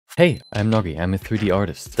Hey, I'm Noggy, I'm a 3D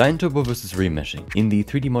artist. Topo versus remeshing. In the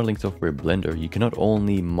 3D modeling software Blender, you can not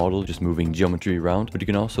only model just moving geometry around, but you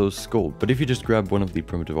can also sculpt. But if you just grab one of the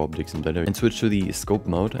primitive objects in Blender and switch to the sculpt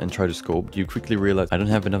mode and try to sculpt, you quickly realize I don't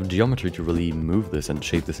have enough geometry to really move this and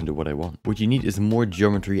shape this into what I want. What you need is more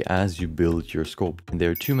geometry as you build your sculpt. And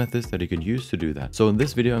there are two methods that you can use to do that. So in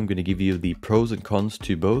this video, I'm going to give you the pros and cons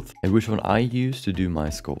to both and which one I use to do my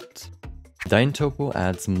sculpts. Topo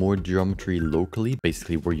adds more geometry locally,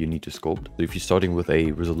 basically where you need to sculpt. So if you're starting with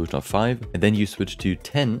a resolution of 5 and then you switch to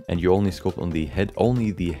 10 and you only sculpt on the head, only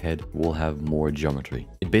the head will have more geometry.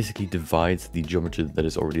 It basically divides the geometry that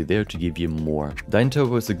is already there to give you more.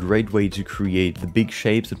 Topo is a great way to create the big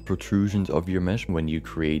shapes and protrusions of your mesh when you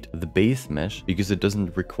create the base mesh, because it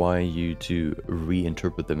doesn't require you to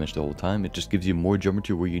reinterpret the mesh the whole time. It just gives you more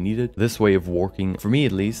geometry where you need it. This way of working, for me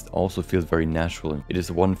at least, also feels very natural. It is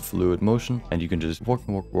one fluid motion and you can just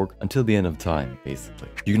work until the end of time, basically.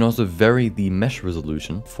 You can also vary the mesh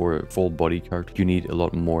resolution. For a full body character, you need a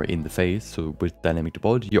lot more in the face, so with dynamic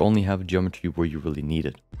topology, you only have geometry where you really need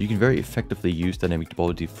it. You can very effectively use dynamic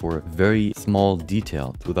topology for very small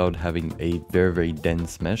details without having a very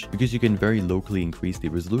dense mesh, because you can very locally increase the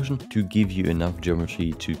resolution to give you enough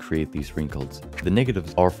geometry to create these wrinkles. The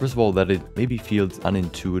negatives are, first of all, that it maybe feels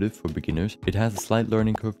unintuitive for beginners. It has a slight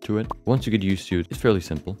learning curve to it. Once you get used to it, it's fairly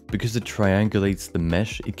simple. Because it triangulates the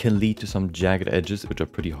mesh, it can lead to some jagged edges, which are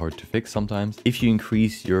pretty hard to fix sometimes. If you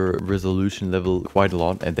increase your resolution level quite a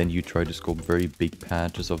lot and then you try to sculpt very big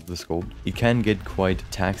patches of the sculpt, it can get quite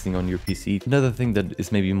taxing on your PC. Another thing that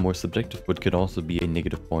is maybe more subjective but could also be a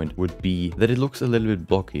negative point would be that it looks a little bit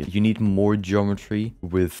blocky. You need more geometry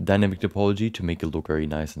with dynamic topology to make it look very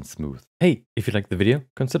nice and smooth. Hey, if you liked the video,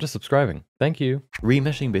 consider subscribing. Thank you.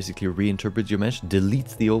 Remeshing basically reinterprets your mesh,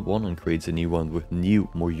 deletes the old one and creates a new one with new,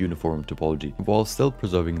 more uniform topology, while still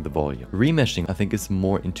preserving the volume. Remeshing, I think, is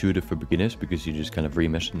more intuitive for beginners because you just kind of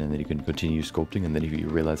remesh it and then you can continue sculpting, and then if you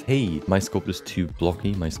realize, hey, my sculpt is too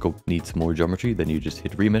blocky, my sculpt needs more geometry, then you just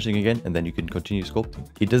hit remeshing again and then you can continue sculpting.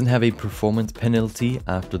 It doesn't have a performance penalty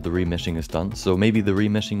after the remeshing is done, so maybe the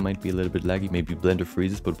remeshing might be a little bit laggy, maybe Blender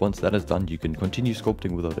freezes, but once that is done, you can continue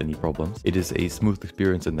sculpting without any problems. It is a smooth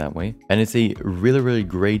experience in that way, and it's a really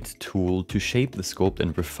great tool to shape the sculpt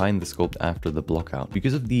and refine the sculpt after the block out.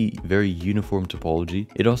 Because of the very uniform topology,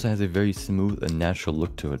 it also has a very smooth and natural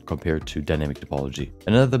look to it compared to dynamic topology.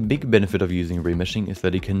 Another big benefit of using remeshing is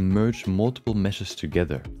that it can merge multiple meshes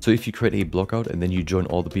together. So if you create a block out and then you join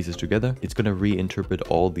all the pieces together, it's going to reinterpret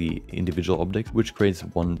all the individual objects, which creates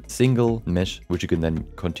one single mesh, which you can then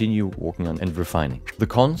continue working on and refining. The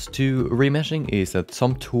cons to remeshing is that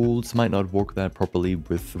some tools might not work that properly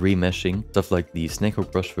with remeshing. Stuff like the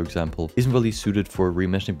snakehook brush, for example, isn't really suited for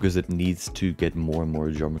remeshing because it needs to get more and more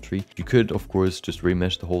geometry. You could, of course, just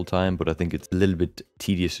remesh the whole time, but I think it's a little bit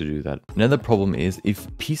tedious to do that. Another problem is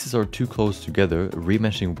if pieces are too close together,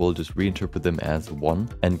 remeshing will just reinterpret them as one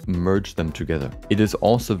and merge them together. It is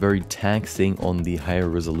also very taxing on the higher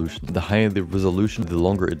resolution. The higher the resolution, the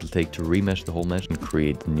longer it'll take to remesh the whole mesh and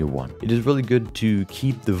create a new one. It is really good to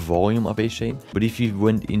keep the volume of a shape, but if you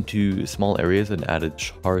went into small areas and added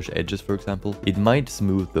harsh edges, for example, it might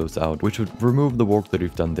smooth those out, which would remove the work that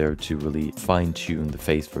you've done there to really fine-tune the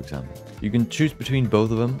face, for example. You can choose between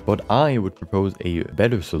both of them, but I would propose a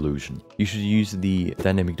better solution. You should use the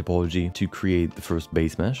dynamic topology to create the first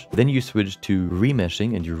base mesh. Then you switch to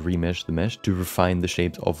remeshing and you remesh the mesh to refine the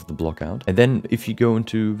shapes of the block out. And then if you go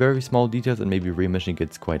into very small details and maybe remeshing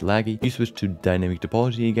gets quite laggy, you switch to dynamic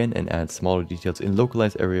topology again and add smaller details in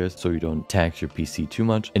localized areas so you don't tax your PC too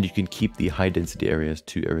much, and you can keep the high density areas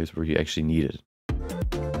to areas where you actually need it.